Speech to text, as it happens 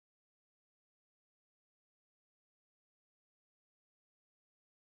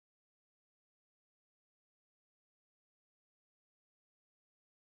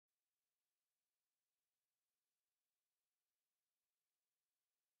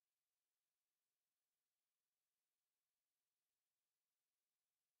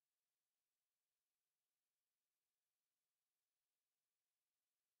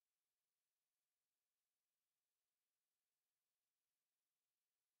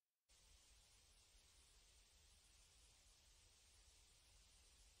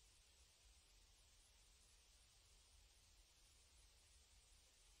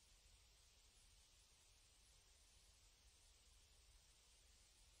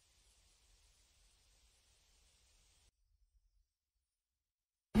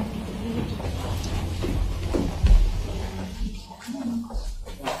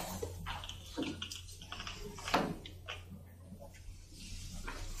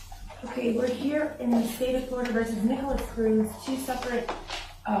Okay, we're here in the state of Florida versus NIKOLAS CRUZ. Two separate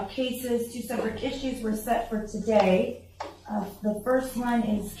cases, two separate issues were set for today. The first one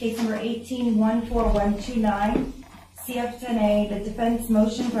is case number 18-14129, CF10A, the defense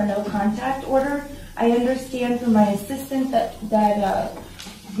motion for no contact order. I understand from my assistant that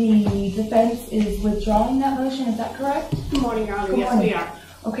the defense is withdrawing that motion. Is that correct? Good morning, Your Honor. Good yes, morning. We are.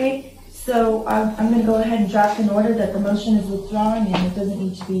 Okay, so I'm going to go ahead and draft an order that the motion is withdrawn and it doesn't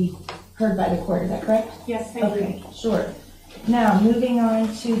need to be heard by the court. Is that correct? Yes, thank you. Okay, sure. Now, moving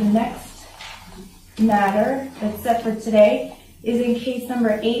on to the next matter that's set for today is in case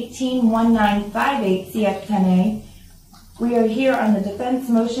number 18-1958, CF10A. We are here on the defense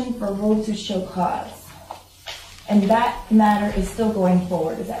motion for rule to show cause. And that matter is still going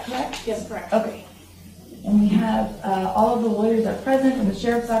forward. Is that correct? Yes, correct. Okay. And we have all of the lawyers are present from the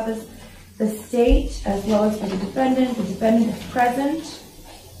sheriff's office, the state, as well as for the defendant. The defendant is present.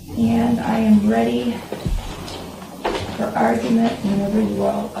 And I am ready for argument whenever you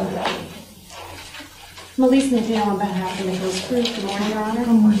all are ready. Melissa McNeil on behalf of NIKOLAS CRUZ. Good morning, Your Honor.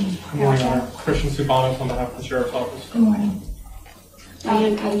 Good morning. Good morning, Your Honor. Christian Subanos on behalf of the Sheriff's Office. Good morning.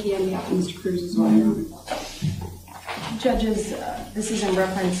 Diane Kudke on behalf of Mr. Cruz as well, Your Honor. Judges, this is in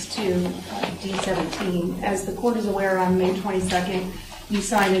reference to D17. As the court is aware, on May 22nd, you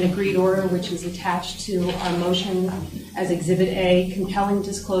signed an agreed order which is attached to our motion as Exhibit A, compelling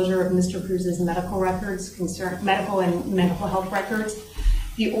disclosure of Mr. Cruz's medical records, medical and mental health records.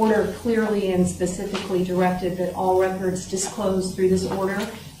 The order clearly and specifically directed that all records disclosed through this order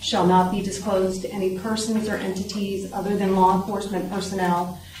shall not be disclosed to any persons or entities other than law enforcement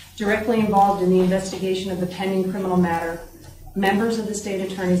personnel directly involved in the investigation of the pending criminal matter, members of the state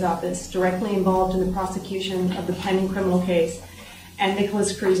attorney's office directly involved in the prosecution of the pending criminal case, and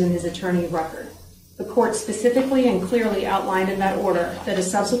NIKOLAS CRUZ and his attorney of record. The court specifically and clearly outlined in that order that a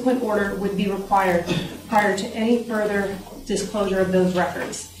subsequent order would be required prior to any further disclosure of those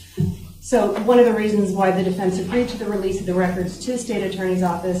records. So one of the reasons why the defense agreed to the release of the records to the state attorney's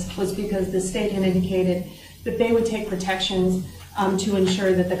office was because the state had indicated that they would take protections to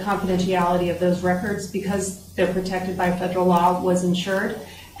ensure that the confidentiality of those records, because they're protected by federal law, was ensured.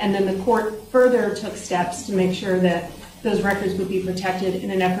 And then the court further took steps to make sure that those records would be protected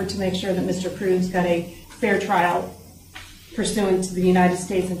in an effort to make sure that Mr. Cruz got a fair trial pursuant to the United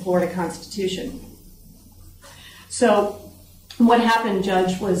States and Florida Constitution. So what happened,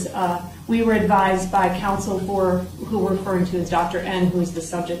 Judge, was we were advised by counsel for who we're referring to as Dr. N, who is the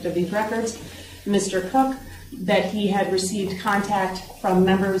subject of these records, Mr. Cook, that he had received contact from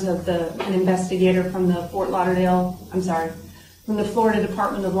members of an investigator from the from the Florida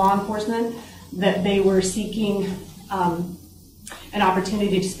Department of Law Enforcement, that they were seeking an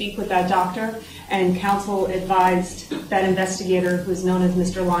opportunity to speak with that doctor, and counsel advised that investigator, who is known as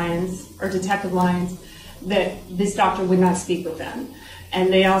Mr. Lyons, or Detective Lyons, that this doctor would not speak with them.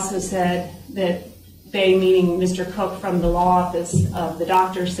 And they also said that they, meaning Mr. Cook from the law office of the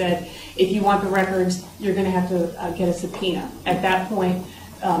doctor, said, if you want the records, you're going to have to get a subpoena. At that point,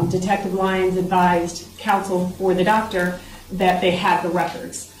 Detective Lyons advised counsel for the doctor that they had the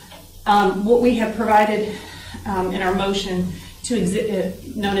records. What we have provided in our motion to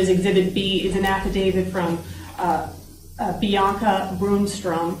known as Exhibit B is an affidavit from Bianca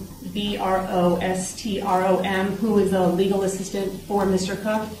Brunstrom, B-R-O-S-T-R-O-M, who is a legal assistant for Mr.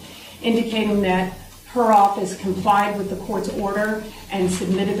 Cook, indicating that her office complied with the court's order and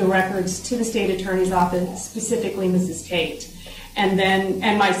submitted the records to the state attorney's office, specifically Mrs. Tate,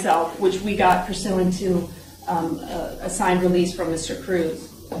 and myself, which we got pursuant to a signed release from Mr. Cruz.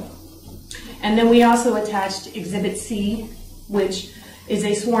 And then we also attached Exhibit C, which is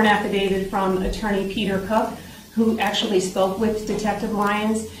a sworn affidavit from Attorney Peter Cook, who actually spoke with Detective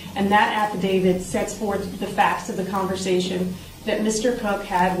Lyons, and that affidavit sets forth the facts of the conversation that Mr. Cook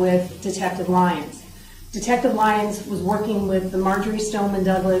had with Detective Lyons. Detective Lyons was working with the Marjorie Stoneman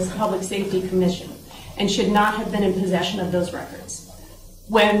Douglas Public Safety Commission and should not have been in possession of those records.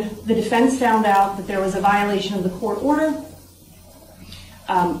 When the defense found out that there was a violation of the court order,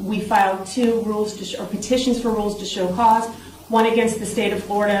 we filed two petitions for rules to show cause, one against the state of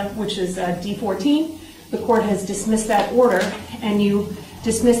Florida, which is D14. The court has dismissed that order, and you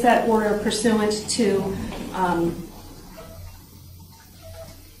dismissed that order pursuant to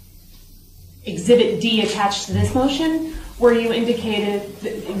Exhibit D attached to this motion, where you indicated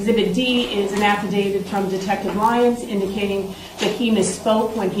that Exhibit D is an affidavit from Detective Lyons indicating that he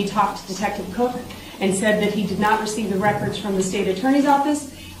misspoke when he talked to Detective Cook and said that he did not receive the records from the state attorney's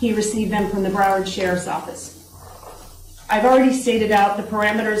office. He received them from the Broward Sheriff's Office. I've already stated out the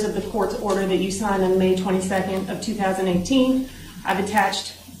parameters of the court's order that you signed on May 22nd of 2018. I've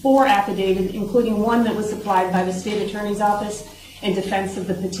attached 4 affidavits, including one that was supplied by the State Attorney's Office in defense of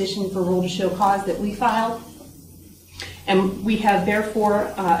the petition for rule to show cause that we filed. And we have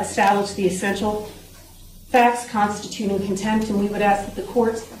therefore established the essential facts constituting contempt, and we would ask that the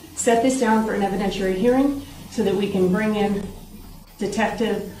court set this down for an evidentiary hearing so that we can bring in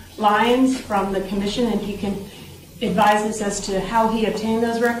Detective Lyons from the commission and he can advise us as to how he obtained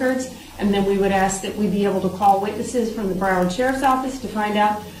those records. And then we would ask that we be able to call witnesses from the Broward Sheriff's Office to find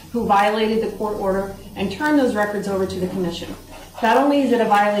out who violated the court order and turn those records over to the commission. Not only is it a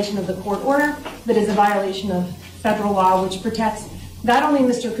violation of the court order, but it is a violation of federal law which protects not only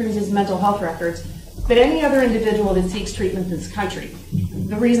Mr. Cruz's mental health records, but any other individual that seeks treatment in this country.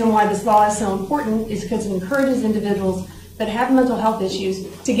 The reason why this law is so important is because it encourages individuals that have mental health issues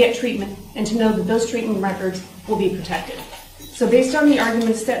to get treatment and to know that those treatment records will be protected. So based on the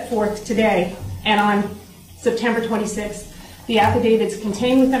arguments set forth today and on September 26th, the affidavits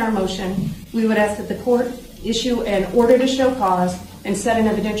contained within our motion, we would ask that the court issue an order to show cause and set an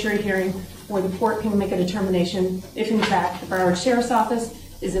evidentiary hearing where the court can make a determination if in fact the Broward Sheriff's Office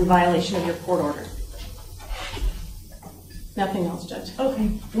is in violation of your court order. Nothing else, Judge. Okay,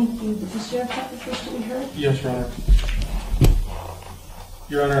 thank you. Does the Sheriff's Office wish to be heard? Yes, Your Honor.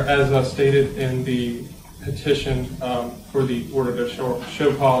 Your Honor, as stated in the petition for the order to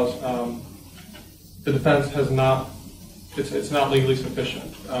show cause, the defense has not, it's not legally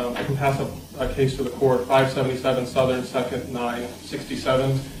sufficient. I can pass a case to the court, 577 Southern 2nd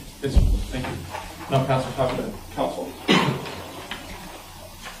 967. Thank you. Now pass the talk to counsel.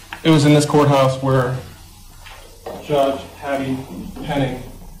 It was in this courthouse where Judge Hattie Penning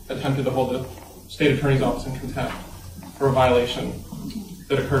attempted to hold the State Attorney's Office in contempt for a violation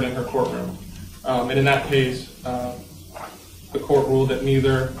that occurred in her courtroom. And in that case, the court ruled that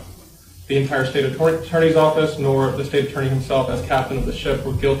neither the entire State Attorney's Office nor the State Attorney himself as captain of the ship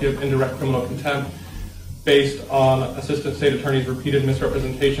were guilty of indirect criminal contempt based on Assistant State Attorney's repeated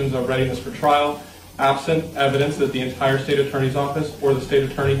misrepresentations of readiness for trial, absent evidence that the entire State Attorney's Office or the State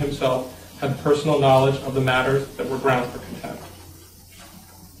Attorney himself had personal knowledge of the matters that were grounds for contempt.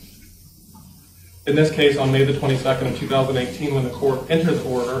 In this case, on May the 22nd of 2018, when the court entered the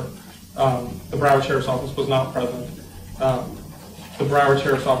order, the Broward Sheriff's Office was not present. The Broward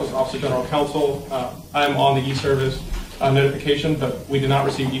Sheriff's Office, Office of General Counsel, I am on the e-service notification, but we did not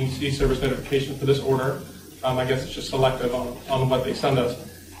receive e-service notification for this order. I guess it's just selective on what they send us,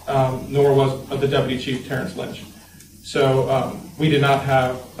 nor was the Deputy Chief, Terrence Lynch. So we did not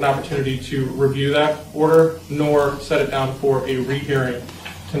have an opportunity to review that order, nor set it down for a rehearing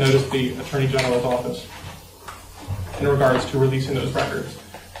to notice the Attorney General's office in regards to releasing those records.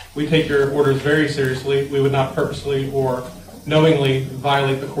 We take your orders very seriously. We would not purposely or knowingly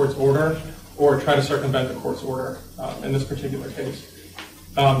violate the court's order or try to circumvent the court's order in this particular case.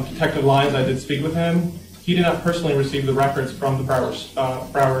 Detective Lyons, I did speak with him. He did not personally receive the records from the Broward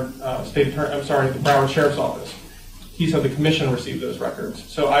Sheriff's Office. He said the commission received those records.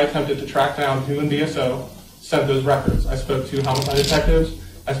 So I attempted to track down who in BSO sent those records. I spoke to homicide detectives.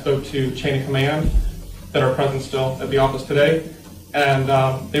 I spoke to chain of command that are present still at the office today, and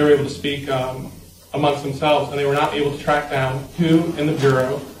they were able to speak amongst themselves, and they were not able to track down who in the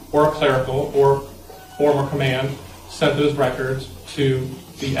bureau or a clerical or former command sent those records to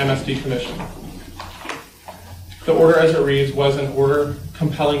the MSD commission. The order as it reads was an order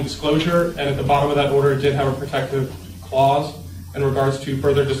compelling disclosure, and at the bottom of that order it did have a protective clause in regards to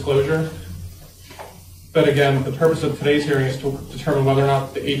further disclosure. But again, the purpose of today's hearing is to determine whether or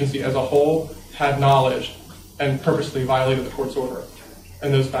not the agency as a whole had knowledge and purposely violated the court's order,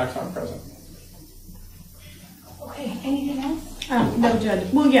 and those facts aren't present. Okay, anything else? No,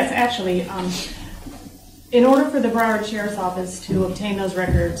 Judge. Well, yes, actually, in order for the Broward Sheriff's Office to obtain those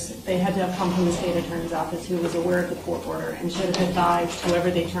records, they had to have come from the State Attorney's Office, who was aware of the court order and should have advised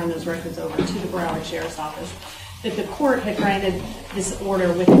whoever they turned those records over to the Broward Sheriff's Office that the court had granted this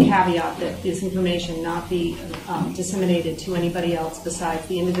order with a caveat that this information not be disseminated to anybody else besides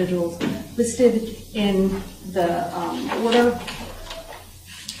the individuals listed in the order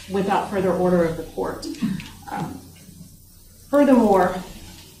without further order of the court. Furthermore,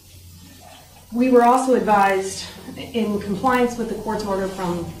 we were also advised, in compliance with the court's order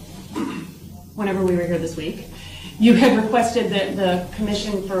from whenever we were here this week, you had requested that the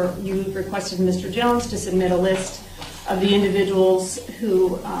commission you requested Mr. Jones to submit a list of the individuals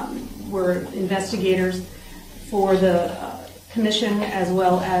who were investigators for the commission, as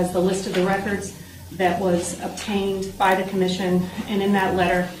well as the list of the records that was obtained by the commission. And in that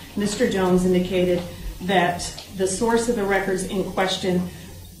letter, Mr. Jones indicated that the source of the records in question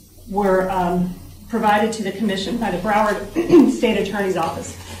were provided to the commission by the Broward State Attorney's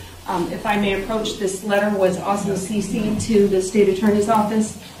Office. If I may approach, this letter was also CC'd to the State Attorney's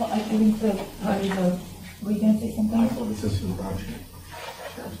Office. Well, I think the parties are, were you going to say something? Michael, this is the Broward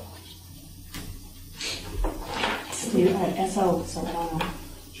Sheriff's Office. SO, so I don't know.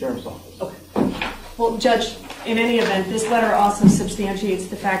 Sheriff's Office. Okay. Well, Judge, in any event, this letter also substantiates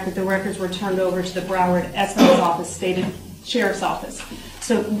the fact that the records were turned over to the Broward SO's office, State Sheriff's Office.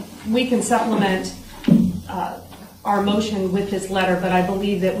 So we can supplement our motion with this letter, but I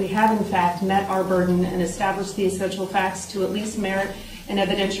believe that we have in fact met our burden and established the essential facts to at least merit an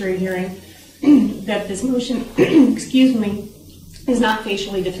evidentiary hearing, that this motion, excuse me, is not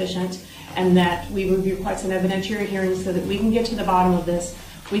facially deficient, and that we would request an evidentiary hearing so that we can get to the bottom of this.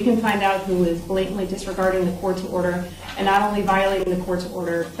 We can find out who is blatantly disregarding the court's order, and not only violating the court's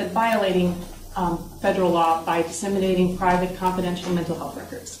order, but violating federal law by disseminating private, confidential mental health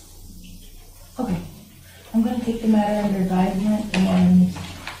records. Okay. I'm going to take the matter under advisement, and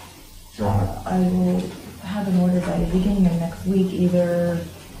I will have an order by the beginning of next week, either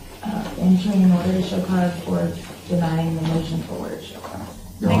entering an order to show cause or denying the motion for order to show cause.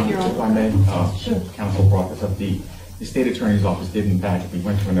 Thank you, Your If I Honor. may, Sure. counsel brought this up. The State Attorney's Office did, in fact, if we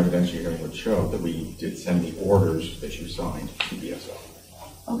went to an evidentiary hearing, would show that we did send the orders that you signed to the SO.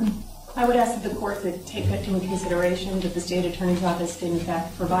 Okay. I would ask that the court that take that into consideration, that the State Attorney's Office did in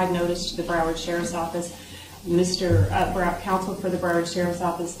fact provide notice to the Broward Sheriff's Office. Mr. Counsel for the Broward Sheriff's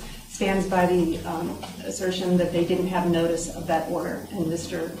Office stands by the assertion that they didn't have notice of that order, and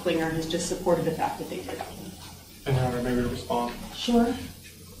Mr. Klinger has just supported the fact that they did. And Your Honor, may we respond? Sure.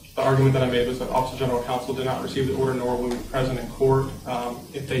 The argument that I made was that Office of General Counsel did not receive the order, nor were we present in court.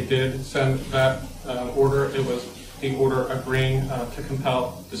 If they did send that order, it was the order agreeing to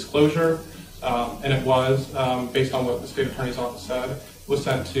compel disclosure, and it was, based on what the State Attorney's Office said, was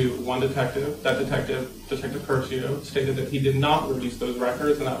sent to one detective. That detective, Detective Curcio, stated that he did not release those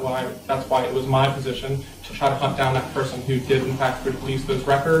records, and that's why it was my position to try to hunt down that person who did in fact release those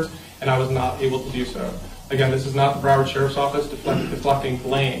records, and I was not able to do so. Again, this is not the Broward Sheriff's Office deflecting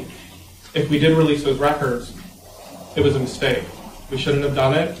blame. If we did release those records, it was a mistake. We shouldn't have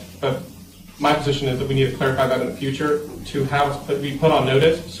done it, but my position is that we need to clarify that in the future to have us be put on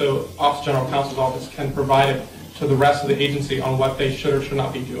notice so Office of General Counsel's Office can provide it to the rest of the agency on what they should or should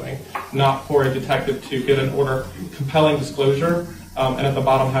not be doing, not for a detective to get an order compelling disclosure and at the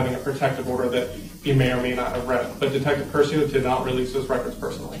bottom having a protective order that you may or may not have read. But Detective Curcio did not release those records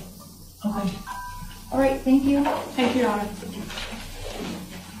personally. Okay. All right, thank you. Thank you, Your Honor.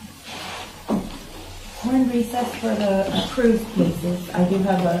 We're in recess for the Cruz cases. I do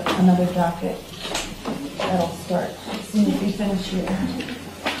have another docket that'll start as soon as we finish here.